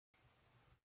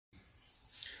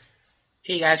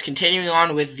Hey guys, continuing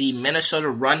on with the Minnesota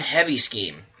run heavy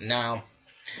scheme. Now,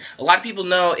 a lot of people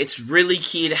know it's really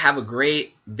key to have a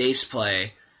great base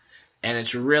play, and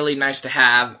it's really nice to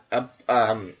have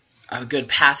a good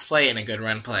pass play and a good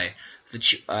run play.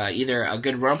 Either a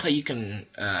good run play you can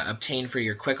obtain for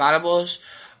your quick audibles,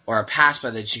 or a pass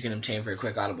play that you can obtain for your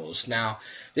quick audibles. Now,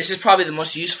 this is probably the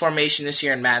most used formation this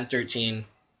year in Madden 13.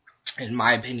 In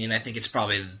my opinion, I think it's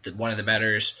probably one of the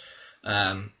betters.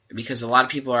 Because a lot of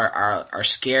people are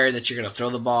scared that you're going to throw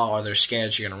the ball, or they're scared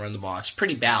that you're going to run the ball. It's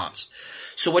pretty balanced.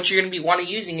 So what you're going to be wanting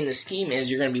using in this scheme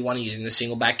is you're going to be wanting using the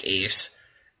single back ace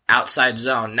outside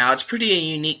zone. Now, it's pretty a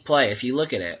unique play if you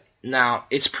look at it. Now,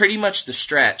 it's pretty much the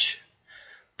stretch,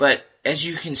 but as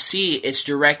you can see, it's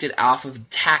directed off of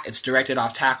it's directed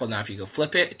off tackle. Now, if you go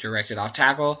flip it, directed off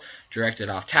tackle, directed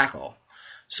off tackle.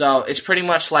 So it's pretty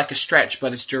much like a stretch,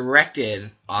 but it's directed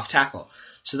off tackle.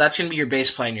 So that's going to be your base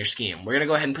play in your scheme. We're going to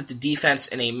go ahead and put the defense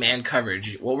in a man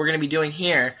coverage. What we're going to be doing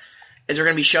here is we're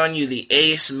going to be showing you the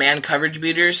ace man coverage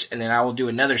beaters, and then I will do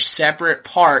another separate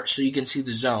part so you can see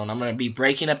the zone. I'm going to be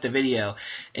breaking up the video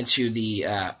into the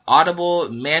audible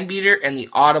man beater and the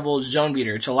audible zone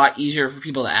beater. It's a lot easier for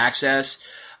people to access.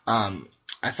 I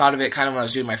thought of it kind of when I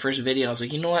was doing my first video, and I was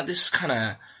like, you know what, this is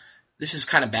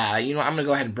kind of bad. I'm going to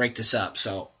go ahead and break this up.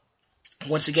 So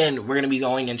once again, we're going to be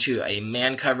going into a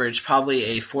man coverage, probably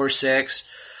a 4-6.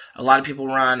 A lot of people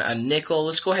run a nickel.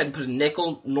 Let's go ahead and put a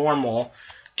nickel normal,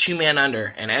 2-man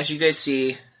under. And as you guys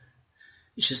see,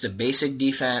 it's just a basic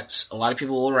defense. A lot of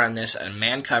people will run this a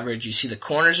man coverage. You see the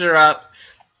corners are up.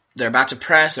 They're about to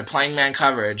press. They're playing man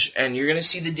coverage. And you're going to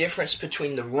see the difference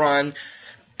between the run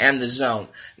and the zone.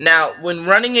 Now, when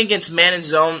running against man and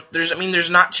zone, there's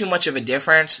not too much of a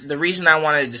difference. The reason I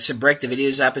wanted to break the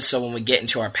videos up is so when we get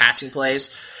into our passing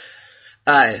plays,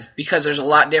 because there's a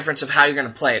lot difference of how you're going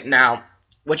to play it. Now,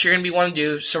 what you're going to be wanting to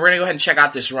do, so we're going to go ahead and check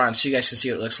out this run so you guys can see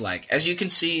what it looks like. As you can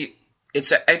see,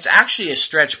 it's actually a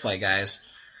stretch play, guys.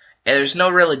 And there's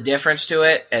no really difference to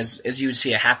it as you would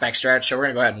see a halfback stretch, so we're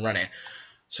going to go ahead and run it.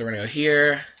 So we're going to go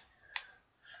here.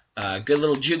 Good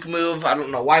little juke move. I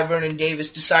don't know why Vernon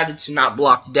Davis decided to not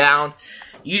block down.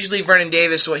 Usually Vernon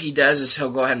Davis, what he does is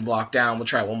he'll go ahead and block down. We'll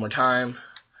try it one more time.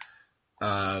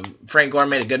 Frank Gore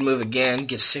made a good move again.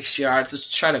 Gets 6 yards. Let's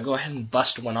try to go ahead and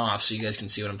bust one off so you guys can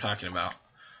see what I'm talking about.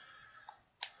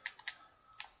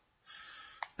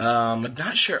 I'm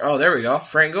not sure. Oh, there we go.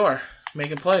 Frank Gore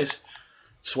making plays.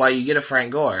 That's why you get a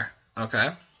Frank Gore. Okay.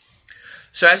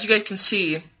 So as you guys can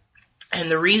see,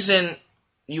 and the reason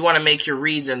you want to make your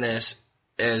reads in this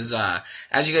is,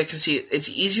 as you guys can see, it's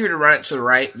easier to run it to the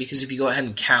right because if you go ahead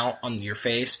and count on your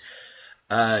face,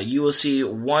 you will see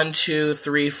 1, 2,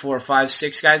 3, 4, 5,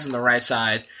 6 guys on the right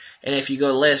side. And if you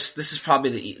go list, this is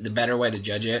probably the better way to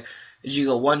judge it, is you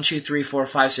go 1, 2, 3, 4,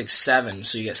 5, 6, 7.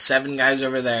 So you get 7 guys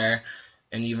over there,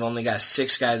 and you've only got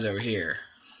 6 guys over here.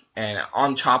 And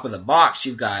on top of the box,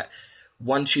 you've got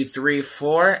 1, 2, 3,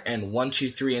 4, and 1, 2,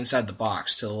 3 inside the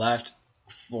box. To the left,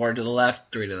 4 to the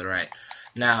left, 3 to the right.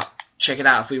 Now, check it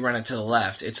out if we run it to the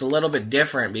left. It's a little bit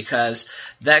different because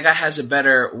that guy has a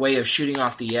better way of shooting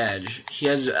off the edge. He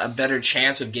has a better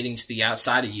chance of getting to the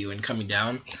outside of you and coming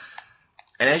down.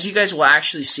 And as you guys will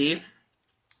actually see,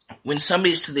 when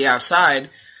somebody's to the outside,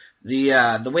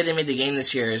 the way they made the game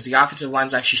this year is the offensive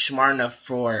line's actually smart enough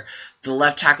for the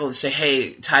left tackle to say,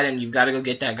 hey, tight end, you've got to go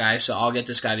get that guy, so I'll get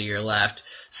this guy to your left.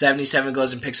 77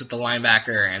 goes and picks up the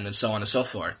linebacker, and then so on and so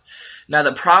forth. Now,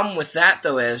 the problem with that,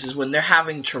 though, is when they're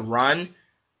having to run,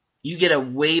 you get a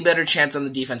way better chance on the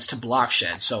defense to block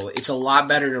shed. So it's a lot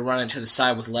better to run it to the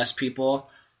side with less people,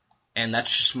 and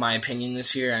that's just my opinion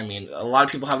this year. I mean, a lot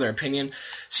of people have their opinion.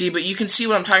 See, but you can see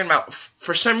what I'm talking about.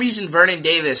 For some reason, Vernon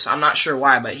Davis, I'm not sure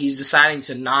why, but he's deciding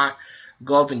to not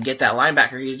go up and get that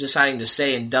linebacker. He's deciding to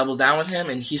stay and double down with him,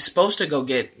 and he's supposed to go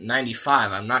get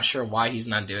 95. I'm not sure why he's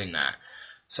not doing that.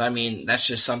 So, I mean, that's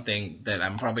just something that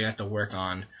I'm probably going to have to work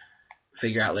on,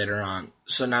 figure out later on.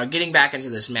 So now getting back into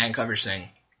this man coverage thing,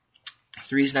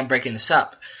 the reason I'm breaking this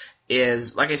up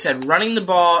is, like I said, running the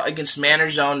ball against man or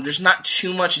zone, there's not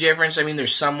too much difference. I mean,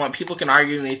 there's somewhat. People can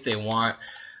argue if they want.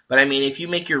 But, I mean, if you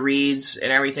make your reads and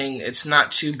everything, it's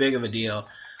not too big of a deal.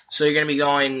 So you're going to be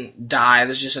going dive.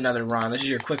 This is just another run. This is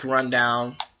your quick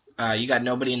rundown. You got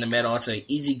nobody in the middle. It's an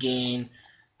easy gain,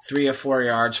 3 or 4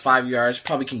 yards, 5 yards.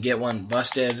 Probably can get one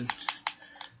busted.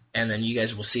 And then you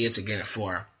guys will see it's a gain of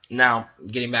 4. Now,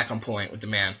 getting back on point with the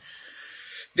man.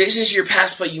 This is your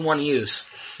pass play you want to use.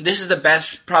 This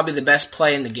is probably the best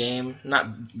play in the game.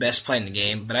 Not best play in the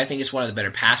game, but I think it's one of the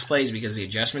better pass plays because of the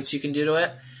adjustments you can do to it.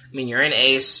 I mean, you're in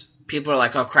ace. People are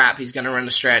like, oh, crap, he's going to run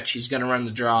the stretch. He's going to run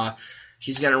the draw.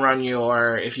 He's going to run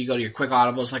your, if you go to your quick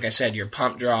audibles, like I said, your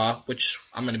pump draw, which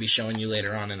I'm going to be showing you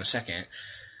later on in a second,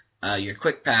 your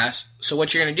quick pass. So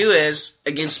what you're going to do is,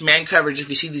 against man coverage, if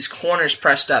you see these corners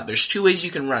pressed up, there's two ways you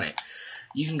can run it.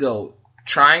 You can go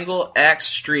triangle, X,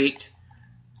 streaked,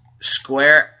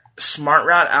 square, smart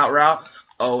route, out route,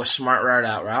 smart route,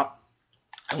 out route.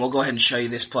 And we'll go ahead and show you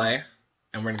this play.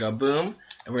 And we're going to go boom,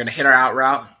 and we're going to hit our out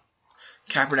route.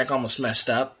 Kaepernick almost messed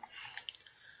up.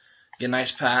 Get a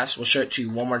nice pass. We'll show it to you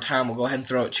one more time. We'll go ahead and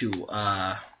throw it to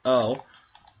O.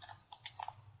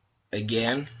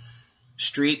 Again.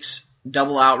 Streaks.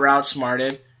 Double out route.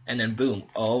 Smarted. And then boom.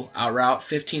 O. Out route.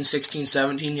 15, 16,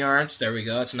 17 yards. There we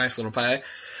go. It's a nice little play.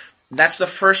 That's the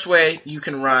first way you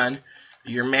can run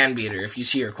your man beater. If you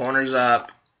see your corners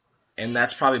up. And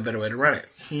that's probably a better way to run it.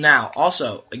 Now,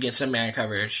 also, against some man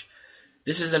coverage,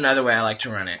 this is another way I like to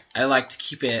run it. I like to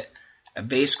keep it a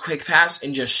base quick pass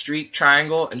and just streak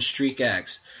triangle and streak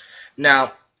X.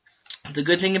 Now, the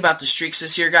good thing about the streaks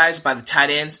this year, guys, by the tight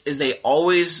ends, is they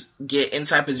always get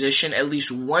inside position. At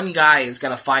least one guy is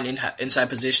going to find inside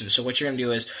position. So what you're going to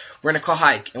do is, we're going to call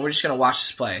hike, and we're just going to watch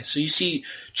this play. So you see,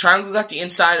 triangle got the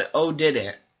inside, O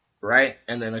didn't, right?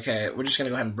 And then, okay, we're just going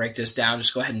to go ahead and break this down.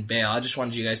 Just go ahead and bail. I just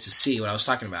wanted you guys to see what I was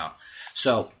talking about.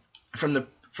 So, from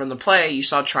the play, you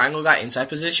saw triangle got inside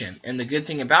position. And the good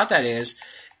thing about that is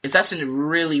that's a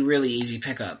really, really easy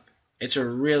pickup. It's a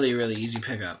really, really easy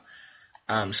pickup.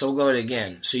 So we'll go it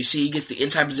again. So you see he gets the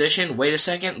inside position. Wait a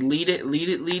second. Lead it, lead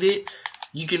it, lead it.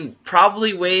 You can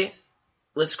probably wait.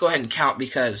 Let's go ahead and count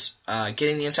because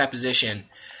getting the inside position,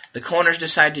 the corners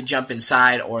decide to jump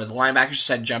inside or the linebackers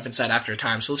decide to jump inside after a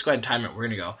time. So let's go ahead and time it. We're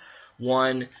going to go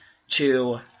 1,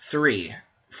 2, 3,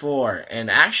 4. And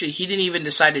actually, he didn't even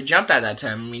decide to jump at that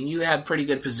time. I mean, you had pretty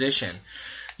good position.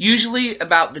 Usually,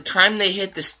 about the time they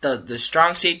hit the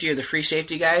strong safety or the free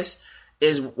safety guys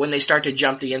is when they start to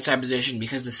jump the inside position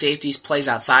because the safeties plays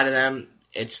outside of them.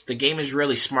 The game is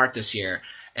really smart this year,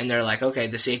 and they're like, okay,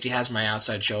 the safety has my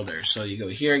outside shoulder. So you go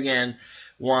here again,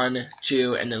 1,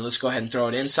 2, and then let's go ahead and throw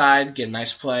it inside, get a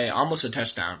nice play, almost a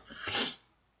touchdown.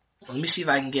 Let me see if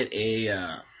I can get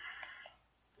a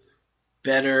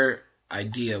better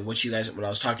idea of what I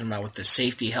was talking about with the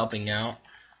safety helping out.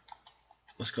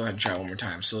 Let's go ahead and try it one more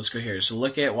time. So let's go here. So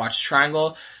look at, watch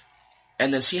triangle,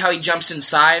 and then see how he jumps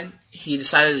inside? He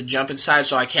decided to jump inside,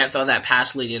 so I can't throw that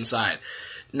pass lead inside.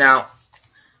 Now,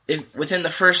 if within the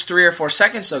first 3 or 4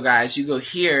 seconds, though, guys, you go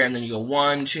here, and then you go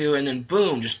 1, 2, and then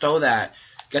boom, just throw that.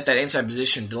 Get that inside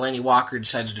position. Delaney Walker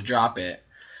decides to drop it.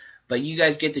 But you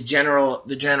guys get the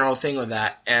general thing with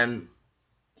that. And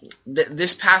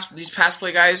these pass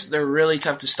play guys, they're really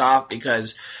tough to stop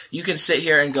because you can sit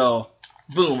here and go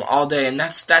boom all day, and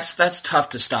that's tough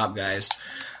to stop, guys.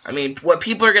 I mean, what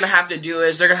people are going to have to do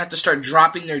is they're going to have to start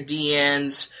dropping their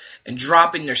DNs and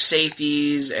dropping their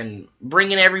safeties and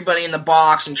bringing everybody in the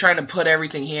box and trying to put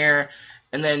everything here.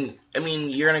 And then, I mean,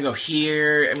 you're going to go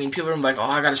here. I mean, people are like, oh,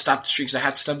 I got to stop the streaks. I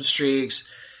have to stop the streaks.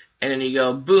 And then you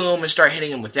go boom and start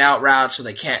hitting them without routes so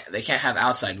they can't have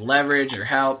outside leverage or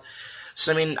help.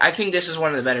 So, I mean, I think this is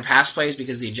one of the better pass plays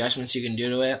because of the adjustments you can do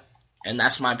to it. And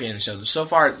that's my opinion. So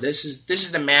far, this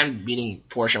is the man beating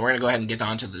portion. We're going to go ahead and get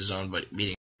on to the zone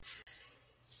beating.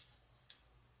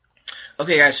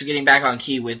 Okay, guys, so getting back on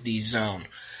key with the zone.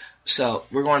 So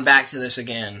we're going back to this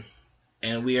again.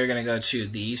 And we are going to go to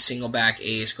the single back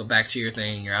ace. Go back to your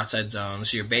thing, your outside zone.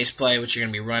 So your base play, which you're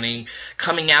going to be running,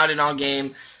 coming out in all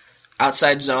game,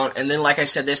 outside zone. And then, like I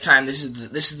said, this time, this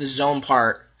is the zone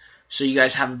part. So you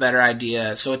guys have a better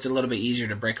idea, so it's a little bit easier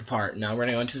to break apart. Now we're going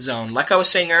to go into zone. Like I was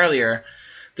saying earlier,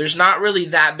 there's not really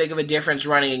that big of a difference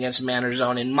running against man or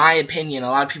zone. In my opinion, a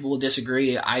lot of people will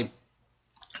disagree.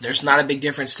 There's not a big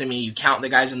difference to me. You count the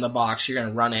guys in the box, you're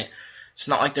going to run it. It's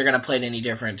not like they're going to play it any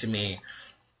different to me.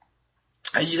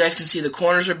 As you guys can see, the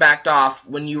corners are backed off.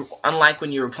 Unlike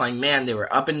when you were playing man, they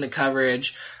were up in the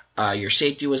coverage. Your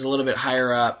safety was a little bit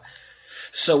higher up.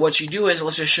 So what you do is,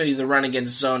 let's just show you the run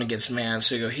against zone against man.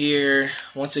 So you go here.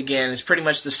 Once again, it's pretty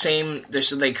much the same.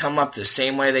 They come up the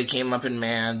same way they came up in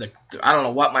man. I don't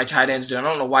know what my tight end's doing. I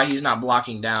don't know why he's not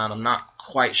blocking down. I'm not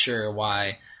quite sure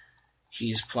why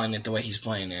he's playing it the way he's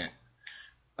playing it.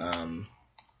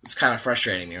 It's kind of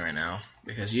frustrating me right now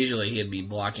because usually he'd be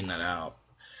blocking that out.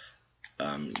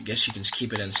 I guess you can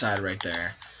keep it inside right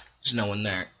there. There's no one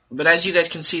there. But as you guys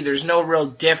can see, there's no real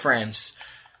difference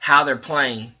how they're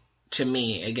playing to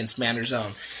me against man or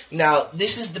zone. Now,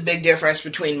 this is the big difference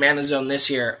between man and zone this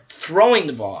year, throwing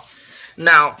the ball.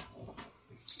 Now,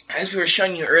 as we were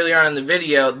showing you earlier on in the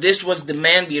video, this was the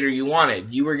man beater you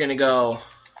wanted. You were going to go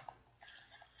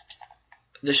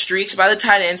the streaks by the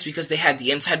tight ends because they had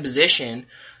the inside position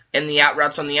and the out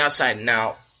routes on the outside.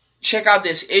 Now, check out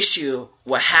this issue,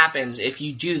 what happens if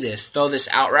you do this, throw this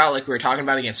out route like we were talking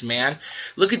about against man.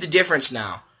 Look at the difference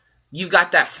now. You've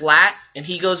got that flat, and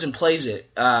he goes and plays it.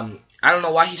 I don't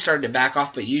know why he started to back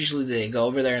off, but usually they go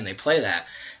over there and they play that.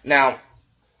 Now,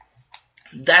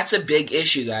 that's a big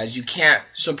issue, guys. You can't,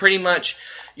 so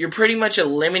you're pretty much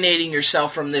eliminating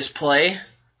yourself from this play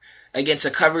against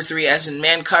a cover 3, as in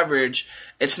man coverage.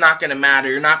 It's not going to matter.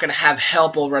 You're not going to have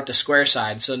help over at the square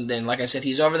side. So then, like I said,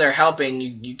 he's over there helping.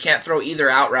 You can't throw either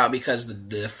out route because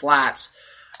the flats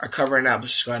are covering up.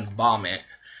 Let's just go ahead and bomb it.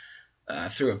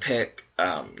 Threw a pick.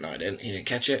 No, I didn't. He didn't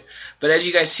catch it. But as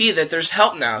you guys see, that there's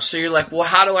help now. So you're like, well,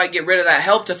 how do I get rid of that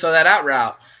help to throw that out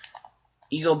route?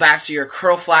 You go back to your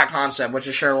curl flat concept, which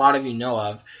I'm sure a lot of you know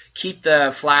of. Keep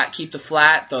the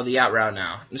flat, throw the out route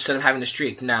now, instead of having the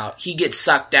streak. Now, he gets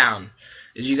sucked down,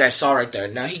 as you guys saw right there.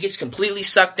 Now, he gets completely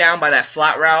sucked down by that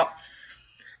flat route,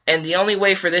 and the only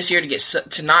way for this here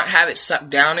to not have it sucked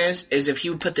down is if he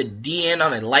would put the D in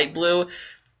on a light blue,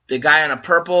 the guy on a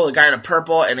purple, and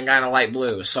the guy on a light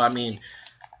blue. So, I mean,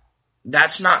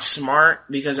 that's not smart,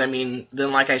 because, I mean,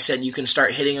 then, like I said, you can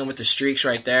start hitting him with the streaks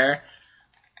right there.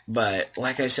 But,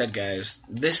 like I said, guys,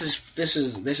 this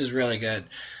is really good.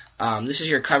 This is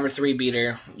your cover 3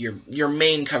 beater, your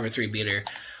main cover 3 beater.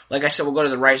 Like I said, we'll go to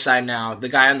the right side now. The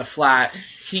guy on the flat,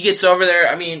 he gets over there.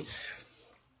 I mean,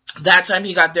 that time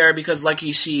he got there because, like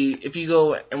you see, if you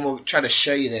go, and we'll try to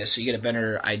show you this so you get a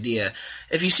better idea.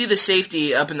 If you see the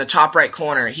safety up in the top right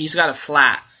corner, he's got a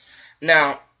flat.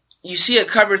 Now, you see a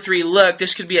cover 3 look.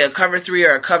 This could be a cover 3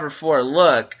 or a cover 4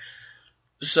 look.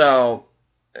 So,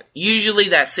 usually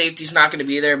that safety's not going to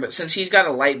be there, but since he's got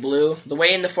a light blue, the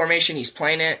way in the formation he's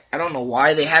playing it, I don't know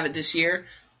why they have it this year,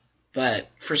 but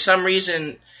for some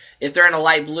reason, if they're in a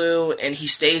light blue and he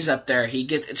stays up there,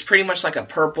 it's pretty much like a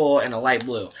purple and a light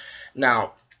blue.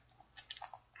 Now,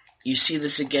 you see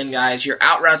this again, guys. Your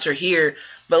out routes are here,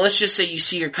 but let's just say you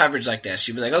see your coverage like this.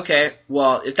 You'd be like, okay,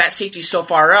 well, if that safety's so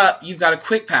far up, you've got a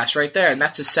quick pass right there, and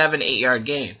that's a 7-8 yard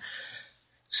gain.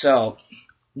 So,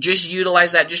 just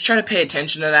utilize that. Just try to pay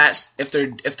attention to that.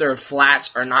 If their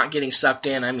flats are not getting sucked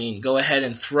in, I mean, go ahead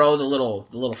and throw the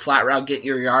little flat route, get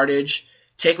your yardage.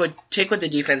 Take what the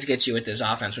defense gets you with this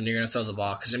offense when you're going to throw the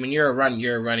ball. Because, I mean, you're a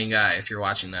running guy if you're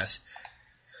watching this.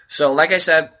 So, like I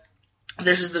said,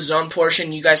 this is the zone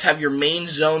portion. You guys have your main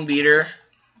zone beater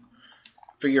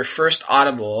for your first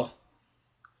audible.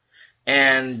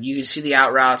 And you can see the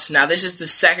out routes. Now, this is the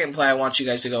second play I want you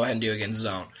guys to go ahead and do against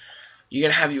zone. You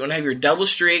want to have your double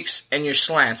streaks and your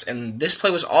slants. And this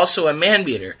play was also a man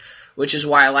beater, which is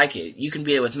why I like it. You can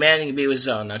beat it with man, you can beat it with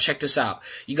zone. Now check this out.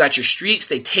 You got your streaks,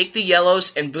 they take the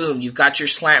yellows, and boom, you've got your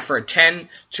slant for a 10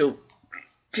 to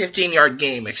 15 yard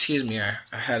game. Excuse me, I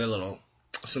had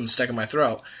something stuck in my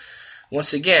throat.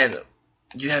 Once again,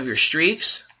 you have your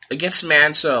streaks against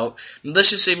man, so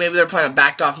let's just say maybe they're playing a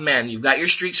backed off man. You've got your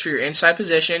streaks for your inside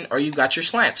position, or you've got your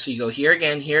slants. So you go here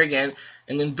again,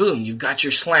 and then boom, you've got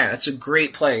your slant. That's a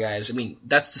great play, guys. I mean,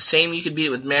 that's the same. You could beat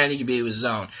it with man, you could beat it with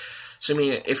zone. So I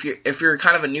mean, if you're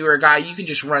kind of a newer guy, you can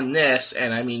just run this,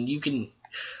 and I mean, you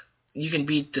can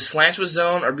beat the slants with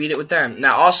zone or beat it with them.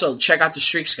 Now also check out the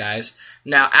streaks, guys.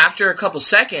 Now after a couple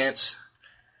seconds,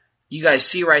 you guys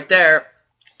see right there,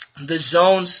 the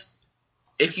zones.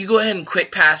 If you go ahead and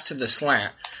quick pass to the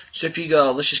slant, so if you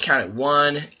go, let's just count it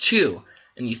 1, 2,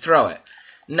 and you throw it.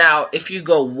 Now, if you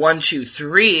go 1, 2,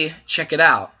 3, check it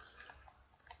out.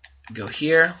 Go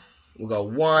here. We'll go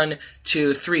 1,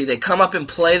 2, 3. They come up and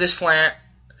play the slant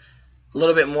a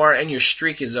little bit more, and your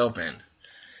streak is open.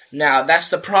 Now, that's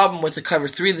the problem with the cover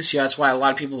 3 this year. That's why a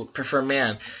lot of people prefer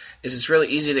man, is it's really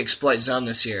easy to exploit zone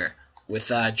this year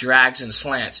with drags and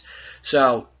slants.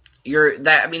 So,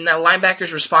 that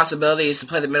linebacker's responsibility is to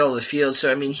play the middle of the field.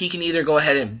 So, I mean, he can either go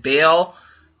ahead and bail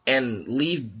and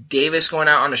leave Davis going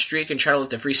out on a streak and try to look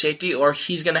the free safety, or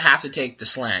he's going to have to take the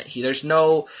slant. He's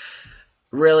going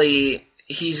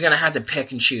to have to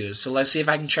pick and choose. So let's see if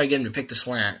I can try to get him to pick the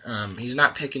slant. He's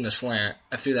not picking the slant.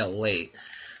 I threw that late.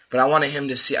 But I want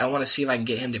to see if I can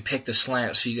get him to pick the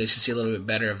slant so you guys can see a little bit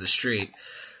better of the streak.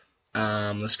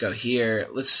 Let's go here.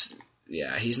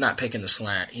 Yeah, he's not picking the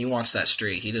slant. He wants that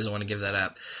streak. He doesn't want to give that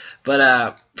up.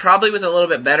 But probably with a little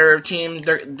bit better team,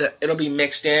 it'll be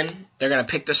mixed in. They're going to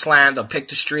pick the slant. They'll pick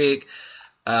the streak.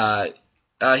 He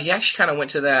actually kind of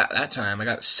went to that time. I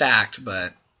got sacked,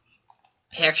 but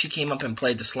he actually came up and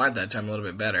played the slant that time a little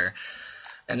bit better.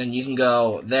 And then you can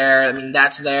go there. I mean,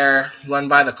 that's there. Run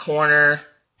by the corner.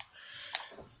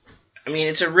 I mean,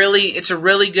 it's a really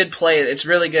good play. It's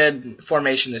really good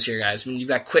formation this year, guys. I mean, you've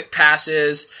got quick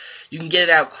passes. You can get it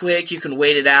out quick. You can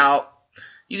wait it out.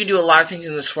 You can do a lot of things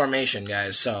in this formation,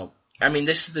 guys. So, I mean,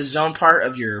 this is the zone part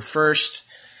of your first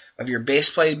of your base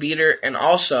play beater, and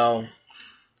also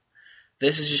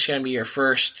this is just going to be your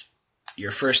first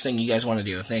thing you guys want to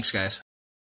do. Thanks, guys.